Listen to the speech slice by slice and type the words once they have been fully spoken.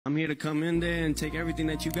I'm here to come in there and take everything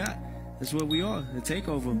that you got. That's what we are, the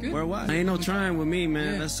takeover. Good. Worldwide. Ain't no trying with me,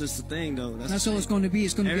 man. Yeah. That's just the thing, though. That's all it's going to be.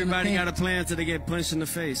 It's going to be everybody got a plan till they get punched in the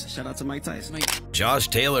face. Shout out to Mike Tyson. Josh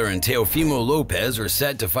Taylor and Teofimo Lopez are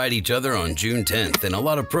set to fight each other on June 10th, and a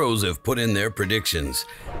lot of pros have put in their predictions.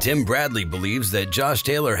 Tim Bradley believes that Josh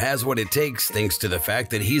Taylor has what it takes thanks to the fact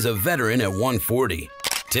that he's a veteran at 140.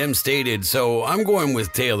 Tim stated, "So I'm going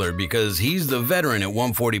with Taylor because he's the veteran at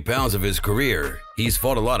 140 pounds of his career. He's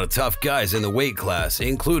fought a lot of tough guys in the weight class,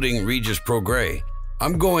 including Regis Prograis.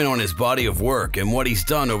 I'm going on his body of work and what he's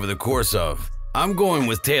done over the course of. I'm going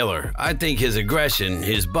with Taylor. I think his aggression,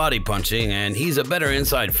 his body punching, and he's a better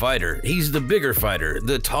inside fighter. He's the bigger fighter,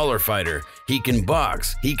 the taller fighter. He can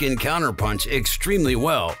box, he can counterpunch extremely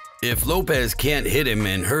well. If Lopez can't hit him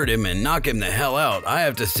and hurt him and knock him the hell out, I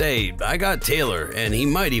have to say, I got Taylor, and he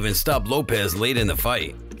might even stop Lopez late in the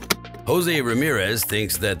fight." Jose Ramirez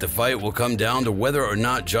thinks that the fight will come down to whether or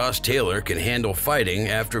not Josh Taylor can handle fighting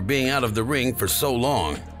after being out of the ring for so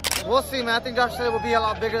long. We'll see, man. I think Josh Taylor will be a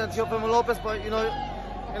lot bigger than Teofimo Lopez, but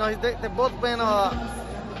they've both been.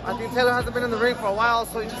 I think Taylor hasn't been in the ring for a while,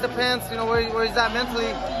 so it just depends, where he's at mentally,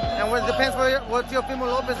 and it depends where Teofimo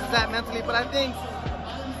Lopez is at mentally. But I think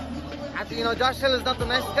Josh Taylor's not the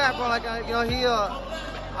nicest guy, bro.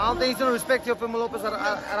 I don't think he's gonna respect Teofimo Lopez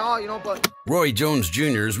at all, But Roy Jones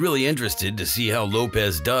Jr. is really interested to see how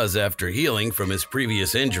Lopez does after healing from his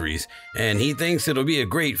previous injuries, and he thinks it'll be a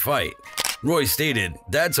great fight. Roy stated,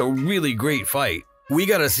 "That's a really great fight. We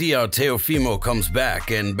gotta see how Teofimo comes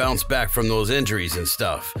back and bounce back from those injuries and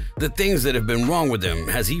stuff. The things that have been wrong with him,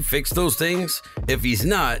 has he fixed those things? If he's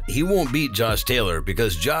not, he won't beat Josh Taylor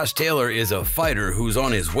because Josh Taylor is a fighter who's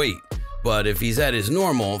on his weight. But if he's at his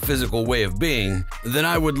normal physical way of being, then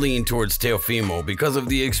I would lean towards Teofimo because of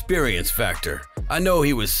the experience factor. I know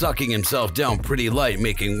he was sucking himself down pretty light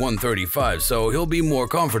making 135, so he'll be more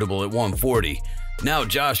comfortable at 140. Now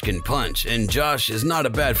Josh can punch, and Josh is not a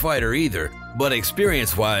bad fighter either. But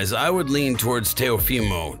experience-wise, I would lean towards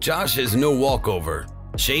Teofimo. Josh is no walkover."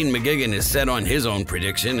 Shane McGuigan is set on his own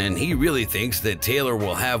prediction, and he really thinks that Taylor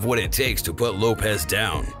will have what it takes to put Lopez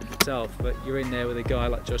down. But you're in there with a guy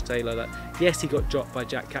like Josh Taylor that, yes, he got dropped by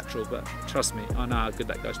Jack Catterall, but trust me, I know how good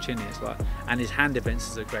that guy's chin is, and his hand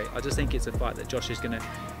defenses are great. I just think it's a fight that Josh is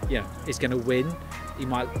gonna win. He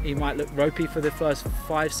might look ropey for the first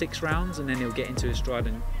 5-6 rounds, and then he'll get into his stride,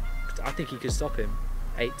 and I think he could stop him.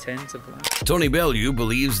 8-10, something like that. Tony Bellew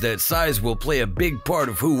believes that size will play a big part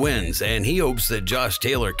of who wins, and he hopes that Josh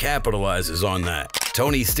Taylor capitalizes on that.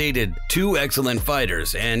 Tony stated, "Two excellent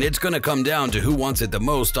fighters, and it's going to come down to who wants it the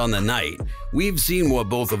most on the night. We've seen what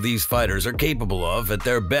both of these fighters are capable of at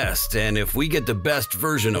their best, and if we get the best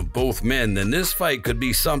version of both men, then this fight could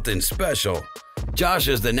be something special. Josh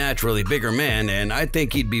is the naturally bigger man, and I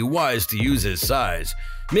think he'd be wise to use his size.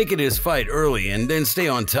 Make it his fight early and then stay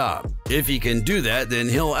on top. If he can do that, then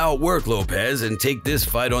he'll outwork Lopez and take this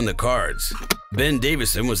fight on the cards." Ben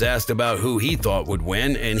Davison was asked about who he thought would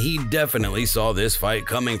win, and he definitely saw this fight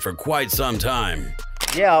coming for quite some time.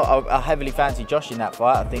 Yeah, I heavily fancy Josh in that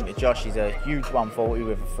fight. I think that Josh is a huge 140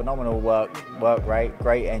 with a phenomenal work rate,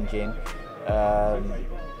 great engine,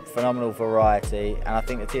 phenomenal variety, and I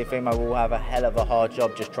think that Teofimo will have a hell of a hard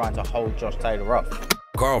job just trying to hold Josh Taylor off.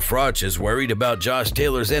 Carl Froch is worried about Josh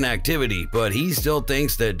Taylor's inactivity, but he still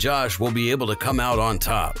thinks that Josh will be able to come out on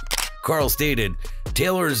top. Carl stated,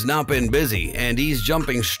 "Taylor's not been busy, and he's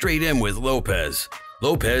jumping straight in with Lopez.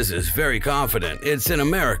 Lopez is very confident. It's in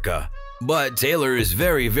America. But Taylor is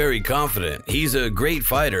very, very confident. He's a great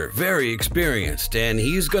fighter, very experienced, and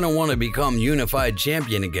he's going to want to become unified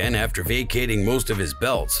champion again after vacating most of his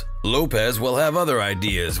belts. Lopez will have other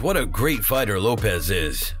ideas. What a great fighter Lopez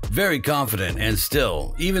is. Very confident and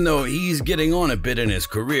still, even though he's getting on a bit in his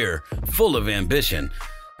career, full of ambition.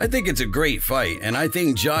 I think it's a great fight, and I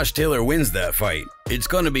think Josh Taylor wins that fight. It's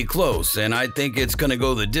going to be close, and I think it's going to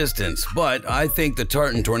go the distance, but I think the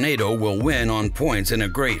Tartan Tornado will win on points in a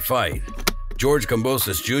great fight." George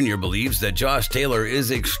Kambosos Jr. believes that Josh Taylor is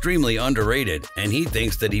extremely underrated, and he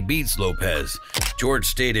thinks that he beats Lopez. George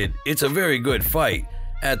stated, "It's a very good fight.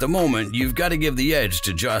 At the moment, you've got to give the edge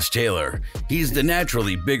to Josh Taylor. He's the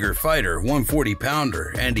naturally bigger fighter,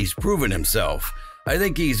 140-pounder, and he's proven himself. I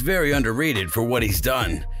think he's very underrated for what he's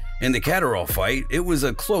done. In the Catterall fight, it was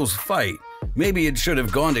a close fight. Maybe it should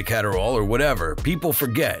have gone to Catterall or whatever. People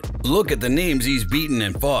forget. Look at the names he's beaten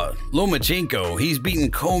and fought. Lomachenko, he's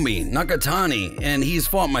beaten Comey, Nakatani, and he's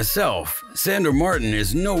fought myself. Sandor Martin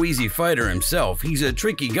is no easy fighter himself. He's a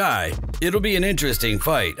tricky guy. It'll be an interesting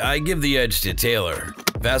fight. I give the edge to Taylor."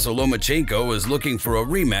 Vasyl Lomachenko is looking for a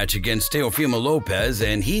rematch against Teofimo Lopez,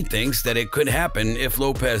 and he thinks that it could happen if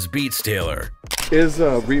Lopez beats Taylor. Is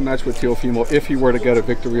a rematch with Teofimo, if he were to get a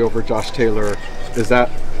victory over Josh Taylor, does that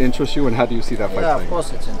interest you, and how do you see that fight? Yeah, of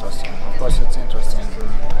course it's interesting. Of course it's interesting.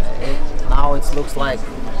 Now it looks like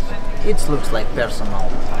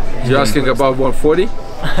personal. You're asking about 140?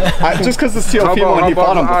 Just because it's Teofimo and he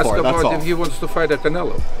fought him before, that's all. If he wants to fight at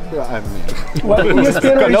Canelo. Yeah, I mean,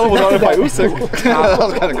 Canelo was on to fight Usyk. That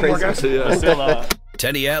was kind of crazy.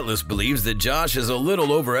 Teddy Atlas believes that Josh is a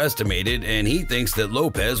little overestimated, and he thinks that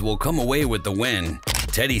Lopez will come away with the win.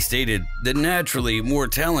 Teddy stated, the naturally more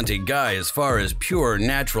talented guy as far as pure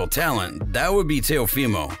natural talent, that would be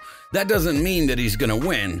Teofimo. That doesn't mean that he's gonna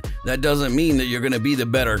win. That doesn't mean that you're gonna be the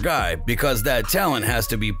better guy, because that talent has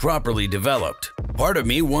to be properly developed. Part of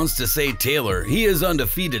me wants to say Taylor. He is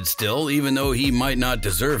undefeated still, even though he might not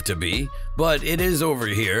deserve to be. But it is over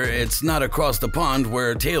here. It's not across the pond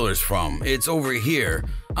where Taylor's from. It's over here.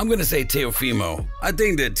 I'm gonna say Teofimo. I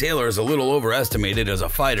think that Taylor is a little overestimated as a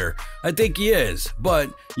fighter. I think he is.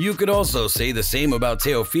 But you could also say the same about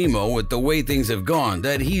Teofimo with the way things have gone,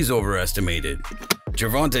 that he's overestimated.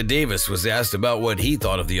 Gervonta Davis was asked about what he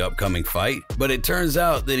thought of the upcoming fight, but it turns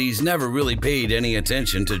out that he's never really paid any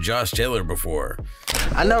attention to Josh Taylor before.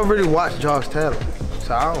 I never really watched Josh Taylor,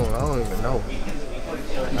 so I don't even know.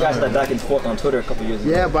 You guys went back and forth on Twitter a couple years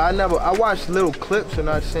ago. Yeah, but I watched little clips and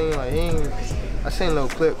I seen little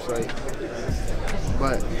clips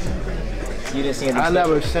but you didn't see any I clips?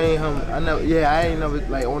 never seen him. I ain't never,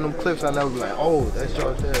 like, on them clips, I never be like, oh, that's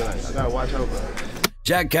Josh Taylor. Like, I gotta watch out for him.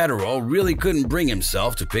 Jack Catterall really couldn't bring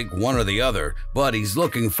himself to pick one or the other, but he's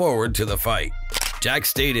looking forward to the fight. Jack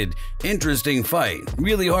stated, interesting fight,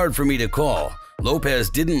 really hard for me to call. Lopez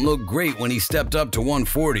didn't look great when he stepped up to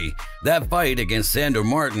 140. That fight against Sandor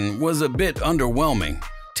Martin was a bit underwhelming.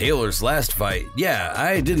 Taylor's last fight, yeah,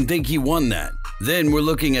 I didn't think he won that. Then we're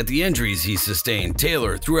looking at the injuries he sustained,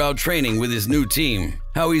 Taylor, throughout training with his new team,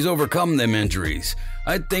 how he's overcome them injuries.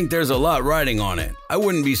 I think there's a lot riding on it. I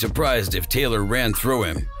wouldn't be surprised if Taylor ran through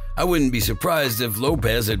him. I wouldn't be surprised if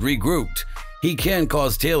Lopez had regrouped. He can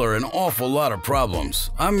cause Taylor an awful lot of problems.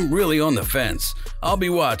 I'm really on the fence. I'll be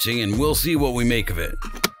watching and we'll see what we make of it.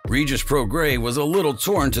 Regis Prograis was a little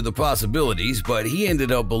torn to the possibilities, but he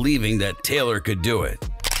ended up believing that Taylor could do it.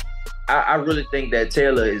 I really think that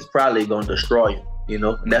Taylor is probably going to destroy him. You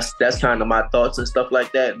know, that's kind of my thoughts and stuff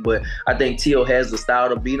like that. But I think Teo has the style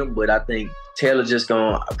to beat him, but I think Taylor just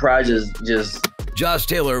gonna probably just. Josh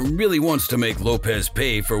Taylor really wants to make Lopez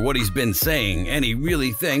pay for what he's been saying, and he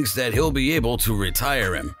really thinks that he'll be able to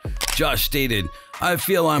retire him. Josh stated, I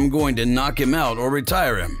feel I'm going to knock him out or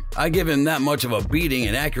retire him. I give him that much of a beating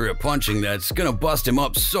and accurate punching that's gonna bust him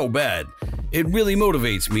up so bad. It really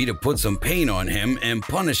motivates me to put some pain on him and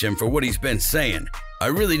punish him for what he's been saying. I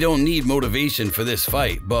really don't need motivation for this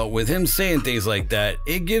fight, but with him saying things like that,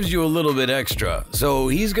 it gives you a little bit extra, so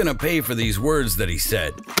he's gonna pay for these words that he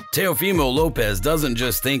said. Teofimo Lopez doesn't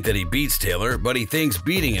just think that he beats Taylor, but he thinks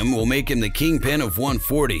beating him will make him the kingpin of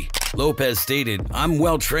 140. Lopez stated, I'm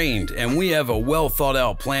well trained and we have a well thought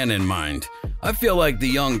out plan in mind. I feel like the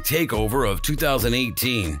young takeover of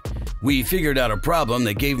 2018. We figured out a problem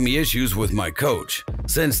that gave me issues with my coach.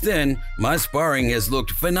 Since then, my sparring has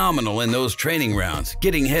looked phenomenal in those training rounds,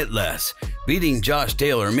 getting hit less. Beating Josh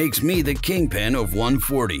Taylor makes me the kingpin of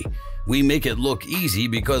 140. We make it look easy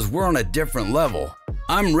because we're on a different level.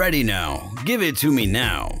 I'm ready now. Give it to me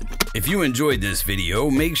now. If you enjoyed this video,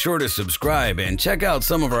 make sure to subscribe and check out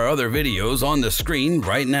some of our other videos on the screen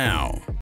right now.